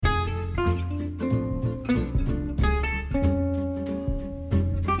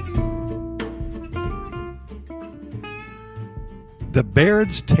The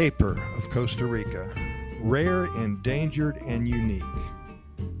Baird's tapir of Costa Rica, rare, endangered, and unique.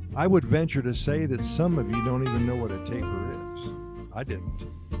 I would venture to say that some of you don't even know what a tapir is. I didn't.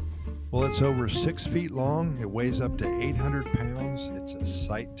 Well, it's over 6 feet long, it weighs up to 800 pounds, it's a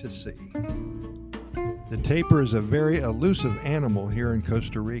sight to see. The tapir is a very elusive animal here in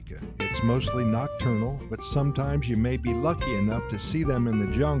Costa Rica. It's mostly nocturnal, but sometimes you may be lucky enough to see them in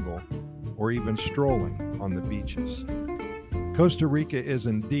the jungle or even strolling on the beaches. Costa Rica is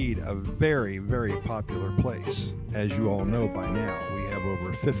indeed a very, very popular place. As you all know by now, we have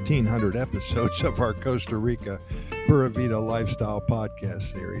over 1,500 episodes of our Costa Rica Pura Vida lifestyle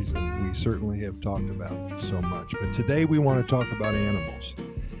podcast series, and we certainly have talked about it so much. But today we want to talk about animals.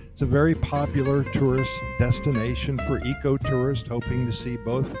 It's a very popular tourist destination for eco-tourists hoping to see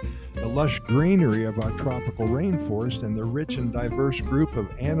both the lush greenery of our tropical rainforest and the rich and diverse group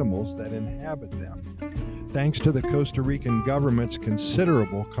of animals that inhabit them. Thanks to the Costa Rican government's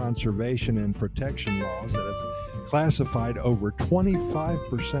considerable conservation and protection laws that have classified over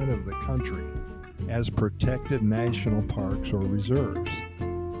 25% of the country as protected national parks or reserves.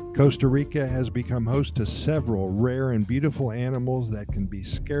 Costa Rica has become host to several rare and beautiful animals that can be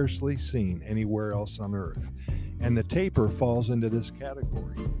scarcely seen anywhere else on Earth, and the tapir falls into this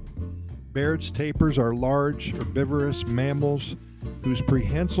category. Baird's tapirs are large, herbivorous mammals whose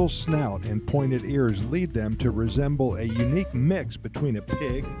prehensile snout and pointed ears lead them to resemble a unique mix between a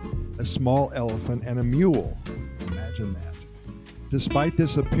pig, a small elephant, and a mule. Imagine that. Despite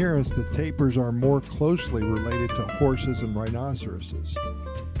this appearance, the tapirs are more closely related to horses and rhinoceroses.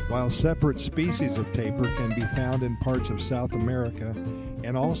 While separate species of tapir can be found in parts of South America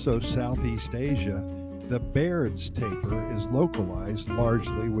and also Southeast Asia, the Baird's tapir is localized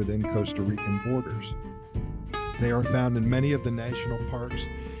largely within Costa Rican borders. They are found in many of the national parks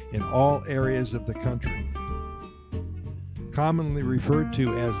in all areas of the country. Commonly referred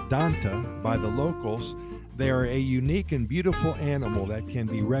to as danta by the locals, they are a unique and beautiful animal that can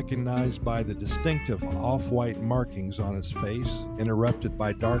be recognized by the distinctive off-white markings on its face, interrupted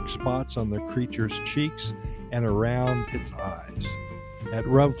by dark spots on the creature's cheeks and around its eyes. At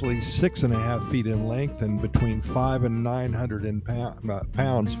roughly 6.5 feet in length and between 500 and 900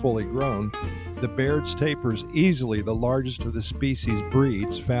 pounds fully grown, the Baird's tapir is easily the largest of the species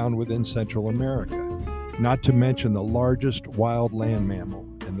breeds found within Central America, not to mention the largest wild land mammal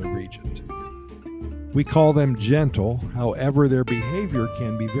in the region. We call them gentle, however their behavior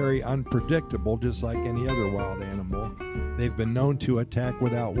can be very unpredictable, just like any other wild animal. They've been known to attack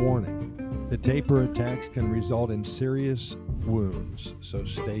without warning. The tapir attacks can result in serious wounds, so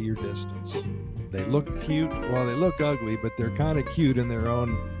stay your distance. They look cute, well they look ugly, but they're kind of cute in their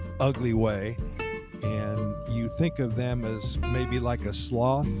own ugly way, and you think of them as maybe like a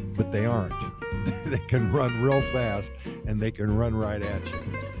sloth, but they aren't. They can run real fast and they can run right at you.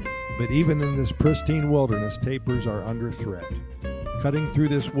 But even in this pristine wilderness, tapirs are under threat. Cutting through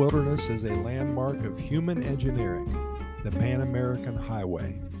this wilderness is a landmark of human engineering, the Pan American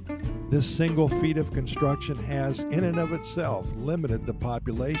Highway. This single feat of construction has, in and of itself, limited the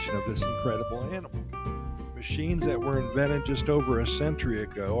population of this incredible animal. Machines that were invented just over a century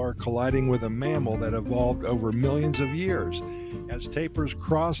ago are colliding with a mammal that evolved over millions of years. As tapirs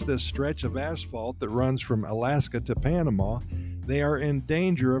cross this stretch of asphalt that runs from Alaska to Panama, they are in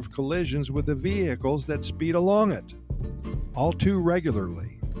danger of collisions with the vehicles that speed along it. All too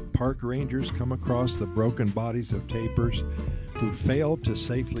regularly, park rangers come across the broken bodies of tapirs who failed to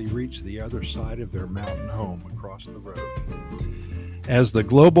safely reach the other side of their mountain home across the road. As the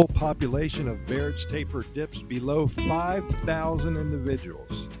global population of Baird's tapir dips below 5,000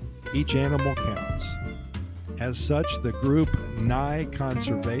 individuals, each animal counts. As such, the group NAI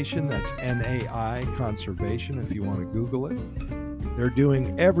Conservation, that's N-A-I Conservation if you want to Google it, they're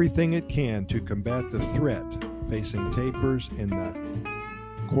doing everything it can to combat the threat facing tapirs in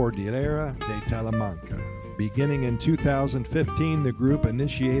the Cordillera de Talamanca. Beginning in 2015, the group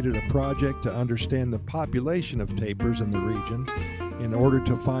initiated a project to understand the population of tapirs in the region in order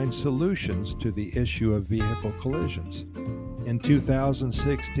to find solutions to the issue of vehicle collisions. In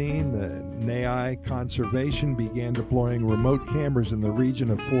 2016, the NAI Conservation began deploying remote cameras in the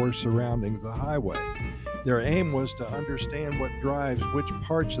region of forest surrounding the highway. Their aim was to understand what drives which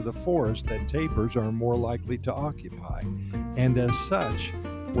parts of the forest that tapirs are more likely to occupy, and as such,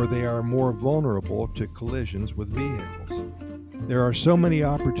 where they are more vulnerable to collisions with vehicles. There are so many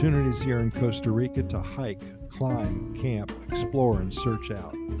opportunities here in Costa Rica to hike, climb, camp, explore, and search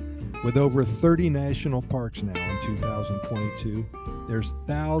out. With over 30 national parks now in 2022, there's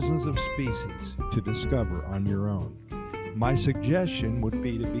thousands of species to discover on your own. My suggestion would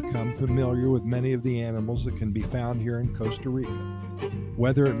be to become familiar with many of the animals that can be found here in Costa Rica.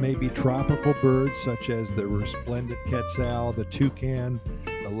 Whether it may be tropical birds such as the resplendent quetzal, the toucan,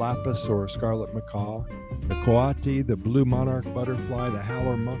 the lapis or scarlet macaw, the coati, the blue monarch butterfly, the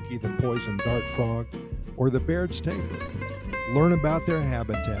howler monkey, the poison dart frog, or the Baird's tapir. Learn about their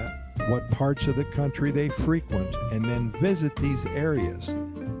habitat, what parts of the country they frequent, and then visit these areas.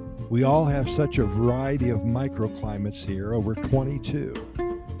 We all have such a variety of microclimates here, over 22.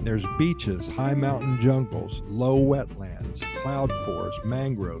 There's beaches, high mountain jungles, low wetlands, cloud forests,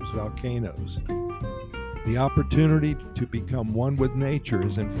 mangroves, volcanoes. The opportunity to become one with nature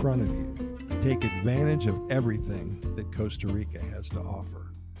is in front of you. Take advantage of everything that Costa Rica has to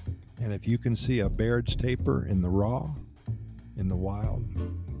offer. And if you can see a Baird's tapir in the raw, in the wild,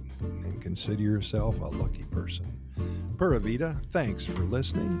 then consider yourself a lucky person. Pura Vida, thanks for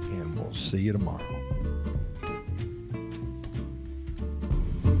listening, and we'll see you tomorrow.